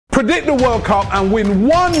Predict the World Cup and win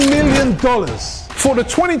 $1 million. For the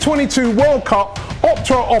 2022 World Cup,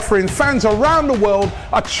 Opta are offering fans around the world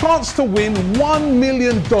a chance to win $1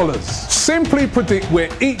 million. Simply predict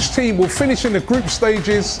where each team will finish in the group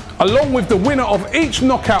stages, along with the winner of each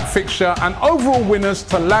knockout fixture and overall winners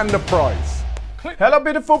to land the prize. Hello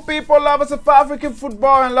beautiful people, lovers of African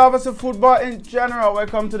football and lovers of football in general.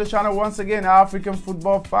 Welcome to the channel once again, African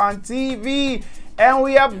Football Fan TV. And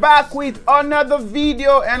we are back with another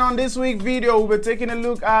video, and on this week's video we'll be taking a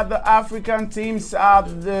look at the African teams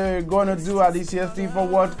they're going to do at this year's FIFA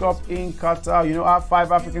World Cup in Qatar. You know, our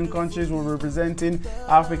 5 African countries will be representing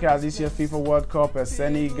Africa at this year's FIFA World Cup: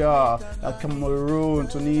 Senegal, Cameroon,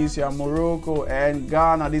 Tunisia, Morocco, and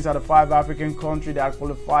Ghana. These are the 5 African countries that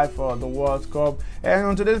qualify for the World Cup. And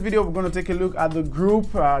on today's video we're going to take a look at the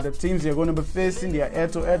group, the teams they're going to be facing, their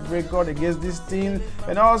head-to-head record against this team,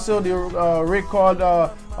 and also the record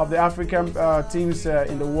of the African teams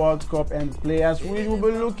in the World Cup, and players we will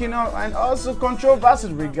be looking at, and also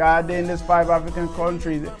controversies regarding these 5 African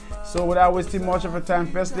countries. So without wasting much of your time,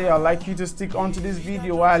 firstly I'd like you to stick on to this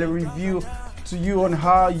video while I review to you on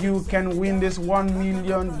how you can win this $1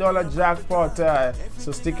 million jackpot.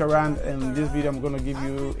 So stick around. In this video I'm going to give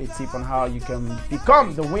you a tip on how you can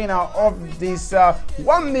become the winner of this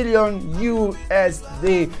 1 million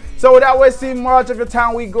USD. So without wasting much of your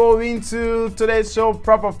time, we go into today's show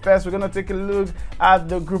proper. First we're going to take a look at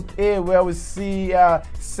the Group A, where we see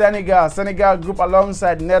Senegal group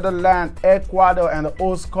alongside Netherlands, Ecuador, and the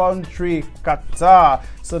host country Qatar.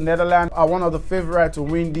 So Netherlands are one of the favorites to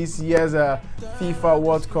win this year's FIFA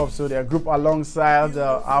World Cup. So they're grouped alongside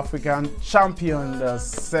the African champion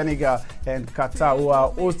Senegal and Qatar, who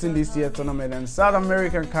are hosting this year's tournament, and South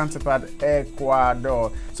American counterpart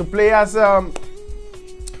Ecuador. So players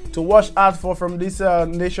to watch out for from this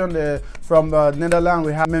nation, from Netherlands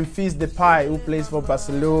we have Memphis Depay, who plays for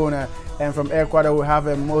Barcelona, and from Ecuador we have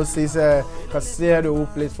Moses Caicedo, who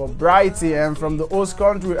plays for Brighton, and from the host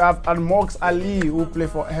country we have Almox Ali, who plays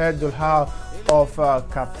for El Doha of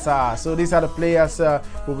Qatar. So these are the players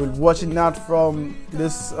we'll be watching out from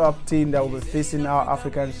this team that will be facing our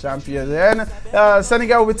African champions. And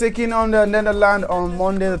Senegal will be taking on the Netherlands on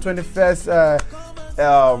Monday the 21st.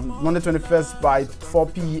 Monday 21st by 4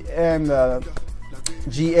 p.m.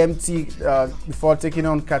 GMT, before taking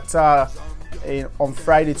on Qatar on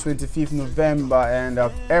Friday 25th November, and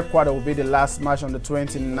Ecuador will be the last match on the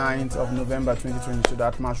 29th of November 2022.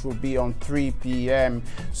 That match will be on 3 p.m.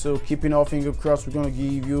 So keeping our finger crossed, we're going to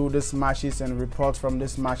give you these matches and reports from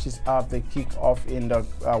these matches after the kick off in the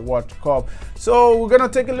World Cup. So we're going to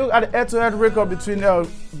take a look at the head-to-head record between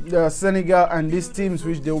the Senegal and these teams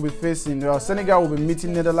which they will be facing. Senegal will be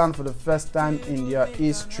meeting Netherlands for the first time in their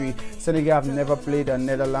history. Senegal have never played a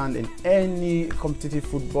Netherlands in any competitive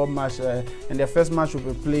football match, and their first match will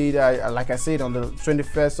be played, like I said, on the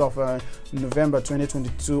 21st of November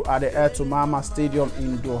 2022 at the Air Toumama Stadium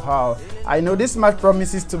in Doha. I know this match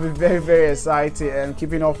promises to be very, very exciting, and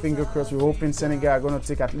keeping our finger crossed, we're hoping Senegal are going to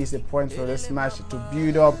take at least a point for this match to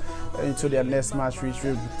build up into their next match, which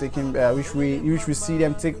will be taking, which we see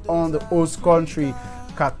them take on the host country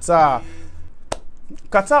Qatar.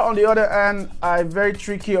 Qatar, on the other hand, are a very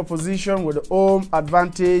tricky opposition with the home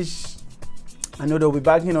advantage. I know they'll be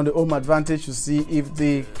backing on the home advantage to see if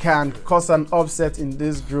they can cause an upset in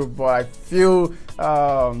this group, but I feel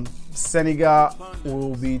Senegal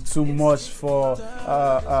will be too much for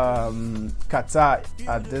Qatar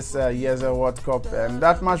at this year's World Cup, and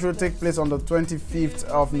that match will take place on the 25th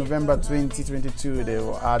of November 2022. They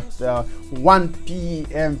will at 1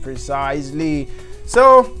 p.m. precisely.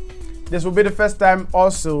 So this will be the first time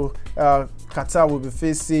also Qatar will be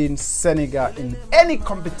facing Senegal in any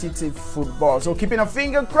competitive football. So keeping a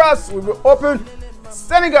finger crossed, we will open.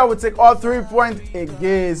 Senegal will take all 3 points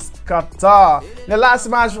against Qatar. In the last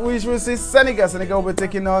match, which will see Senegal will be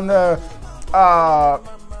taking on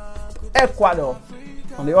Ecuador.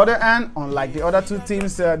 On the other hand, unlike the other 2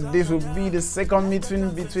 teams, this will be the second meeting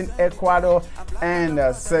between Ecuador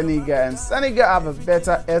and Senegal. And Senegal have a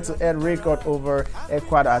better head-to-head record over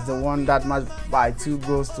Ecuador, as they won that match by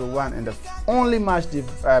 2-1, and the only match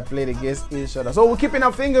they've played against each other. So we're keeping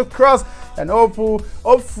our fingers crossed, and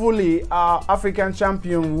hopefully our African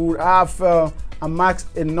champion will have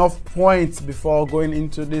amassed enough points before going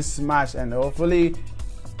into this match, and hopefully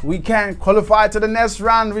we can qualify to the next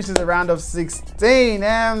round, which is the round of 16.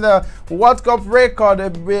 And the World Cup record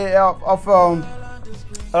of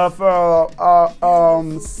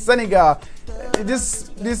Senegal, this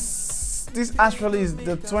actually is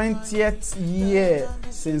the 20th year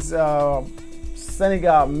since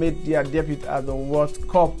Senegal made their debut at the World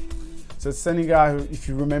Cup. So Senegal, if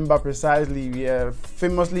you remember precisely, we are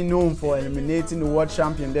famously known for eliminating the world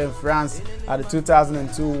champion then France at the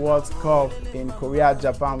 2002 World Cup in Korea,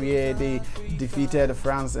 Japan, where they defeated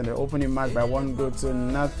France in the opening match by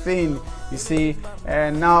 1-0. You see,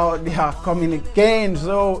 and now they are coming again.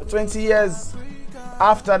 So 20 years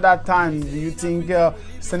after that time, do you think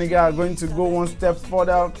Senegal are going to go one step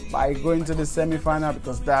further by going to the semi-final?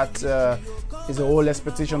 Because that is the whole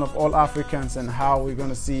expectation of all Africans, and how we're going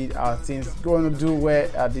to see our teams going to do well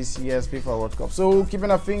at this year's FIFA World Cup. So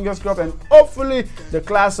keeping our fingers crossed, and hopefully the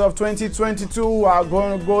class of 2022 are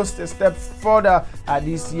going to go a step further at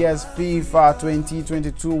this year's FIFA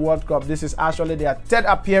 2022 World Cup. This is actually their third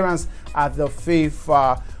appearance at the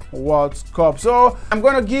FIFA World Cup. So I'm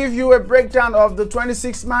going to give you a breakdown of the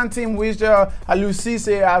 26-man team which Aliou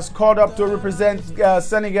Cissé has called up to represent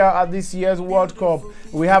Senegal at this year's World Cup.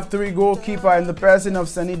 We have 3 goalkeepers in the person of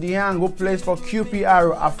Seny Dieng, who plays for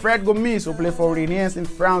QPR, Afrik5, who plays for Rennes in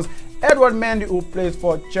France, Edouard Mendy, who plays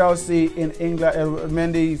for Chelsea in England. Edouard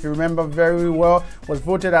Mendy, if you remember very well, was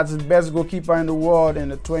voted as the best goalkeeper in the world in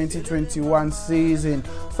the 2021 season.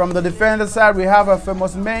 From the defender side, we have a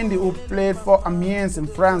famous Mendy, who played for Amiens in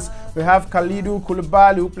France. We have Kalidou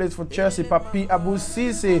Koulibaly, who plays for Chelsea. Papi Abou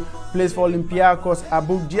Cissé plays for Olympiacos.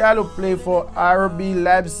 Abou Diallo plays for RB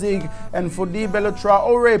Leipzig. And Fodi Bello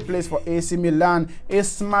Traoré plays for AC Milan.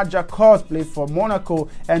 Isma Jacot plays for Monaco.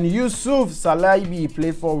 And Youssouf Salaibi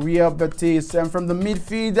plays for Real Betis. And from the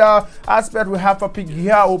midfielder aspect, we have Papi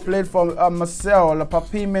Guiha, who played for Marseille.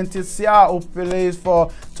 Papi Mentisia, who plays for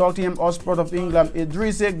Tottenham Hotspur of England.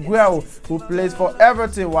 Idrissa Gueye, who plays for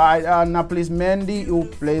Everton, while Nampalys Mendy, who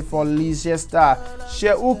plays for Leicester.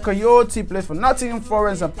 Cheikhou Kouyaté plays for Nottingham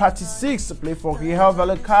Forest, and Pathé Ciss plays for Real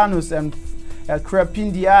Vallecano, and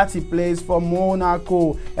Crépin Diaty plays for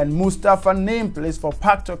Monaco, and Mustafa Naim plays for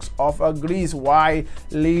Pactox of Greece, while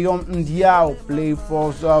Leon Ndiaye plays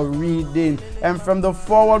for Reading. And from the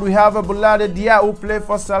forward, we have Boulaye Dia, who plays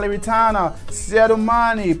for Salernitana. Sadio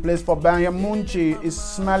Mane plays for Bayern Munich.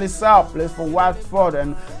 Ismaila Sarr plays for Watford,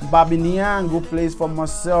 and Bobby Niang, who plays for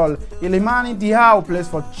Marseille. Iliman Ndiaye, who plays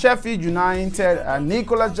for Sheffield United, and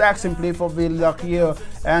Nicola Jackson plays for Villarreal.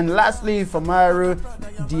 And lastly, for Mario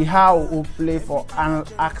Diaw, who plays for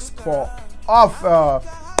Al-Akspor of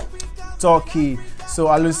Turkey. So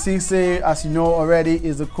Aliou Cissé, as you know already,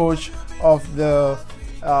 is the coach of the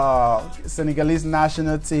Senegalese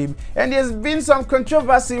national team, and there's been some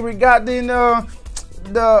controversy regarding the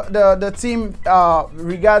team,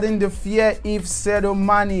 regarding the fear if Sadio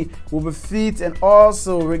Mane will be fit, and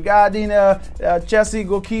also regarding Chelsea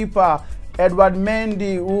goalkeeper Edouard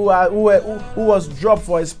Mendy, who was dropped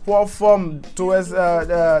for his poor form towards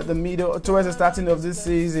the starting of this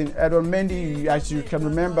season. Edouard Mendy, as you can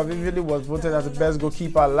remember vividly, was voted as the best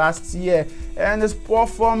goalkeeper last year, and his poor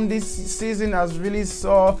form this season has really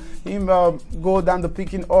saw him go down the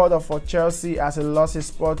picking order for Chelsea, as he lost his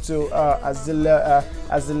spot to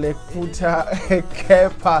Azpilicueta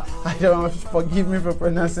Kepa. I don't know, forgive me for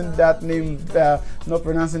pronouncing that name, not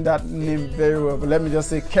pronouncing that name very well, but let me just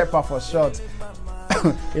say Kepa for short.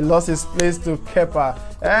 He lost his place to Kepa,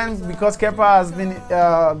 and because Kepa has been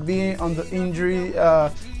being on the injury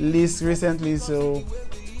list recently, so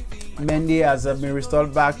Mendy has been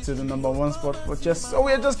restored back to the #1 spot for Chelsea. So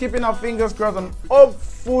we're just keeping our fingers crossed and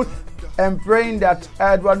hopeful and praying that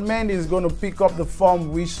Edouard Mendy is going to pick up the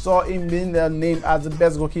form which saw him being named as the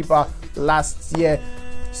best goalkeeper last year.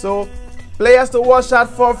 So players to watch out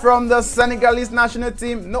for from the Senegalese national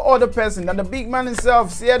team, no other person than the big man himself,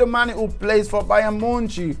 Sadio Mane, who plays for Bayern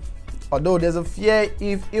Munich. Although there's a fear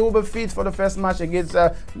if he will be fit for the first match against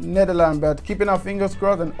Netherlands, but keeping our fingers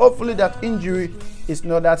crossed, and hopefully that injury is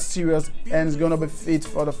not that serious and is going to be fit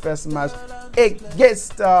for the first match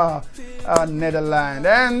against Netherlands.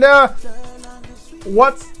 And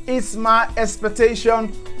what is my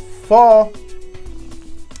expectation for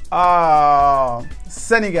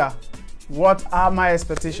Senegal? What are my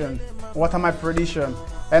expectations? What are my predictions?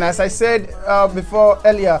 And as I said before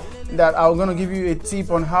earlier, that I'm going to give you a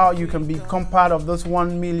tip on how you can become part of this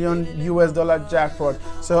 $1 million jackpot.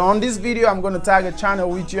 So on this video, I'm going to tag a channel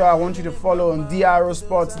which I want you to follow on DRO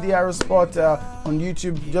Sports. DRO Sport on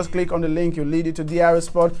YouTube. Just click on the link, it'll lead you to DRO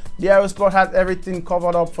Sport. DRO Sport has everything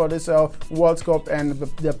covered up for this World Cup and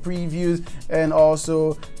the previews, and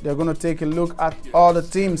also they're going to take a look at all the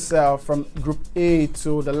teams from Group A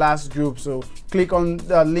to the last group. So click on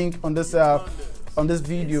the link on this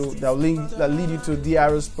video that lead you to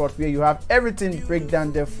DRO Sport, where you have everything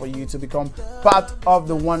breakdown there for you to become part of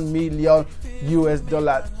the $1 million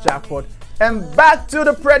jackpot. And back to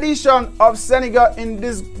the prediction of Senegal in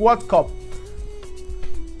this World Cup.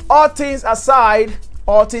 All things aside,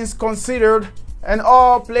 all things considered, and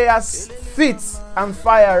all players fit and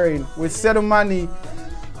firing with Sadio Mane,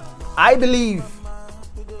 I believe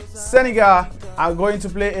Senegal are going to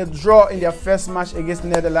play a draw in their first match against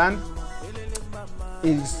Netherlands.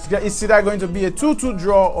 It's either going to be a 2-2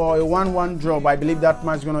 draw or a 1-1 draw, but I believe that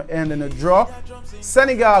match is going to end in a draw.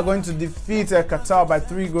 Senegal are going to defeat Qatar by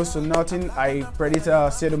 3-0. I predict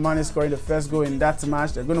Sadio Mane scoring the first goal in that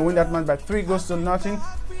match. They're going to win that match by 3-0,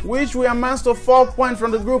 which will amount to 4 points from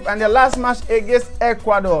the group. And their last match against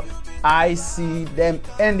Ecuador, I see them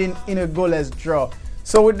ending in a goalless draw.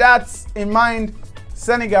 So with that in mind,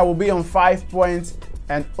 Senegal will be on 5 points,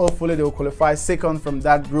 and hopefully they will qualify second from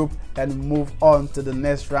that group and move on to the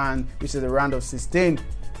next round, which is the round of 16.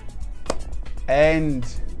 And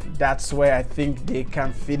that's where I think they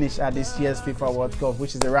can finish at this year's FIFA World Cup,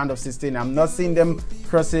 which is the round of 16. I'm not seeing them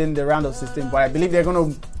crossing the round of 16, but I believe they're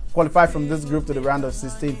going to qualify from this group to the round of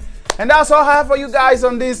 16. And that's all I have for you guys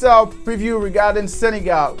on this preview regarding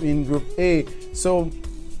Senegal in Group A. So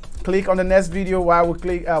click on the next video while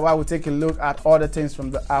we take a look at other things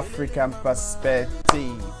from the African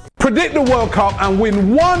perspective. Predict the World Cup and win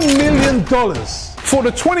 $1 million. For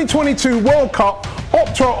the 2022 World Cup,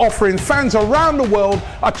 Opta are offering fans around the world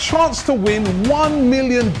a chance to win $1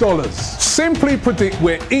 million. Simply predict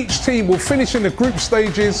where each team will finish in the group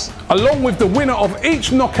stages, along with the winner of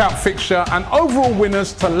each knockout fixture and overall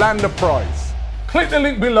winners to land the prize. Click the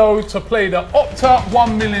link below to play the Opta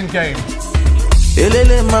 1 million game.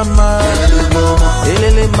 Elele mama,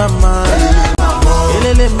 elele mama,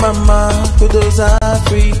 elele mama, kudos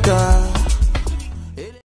Africa.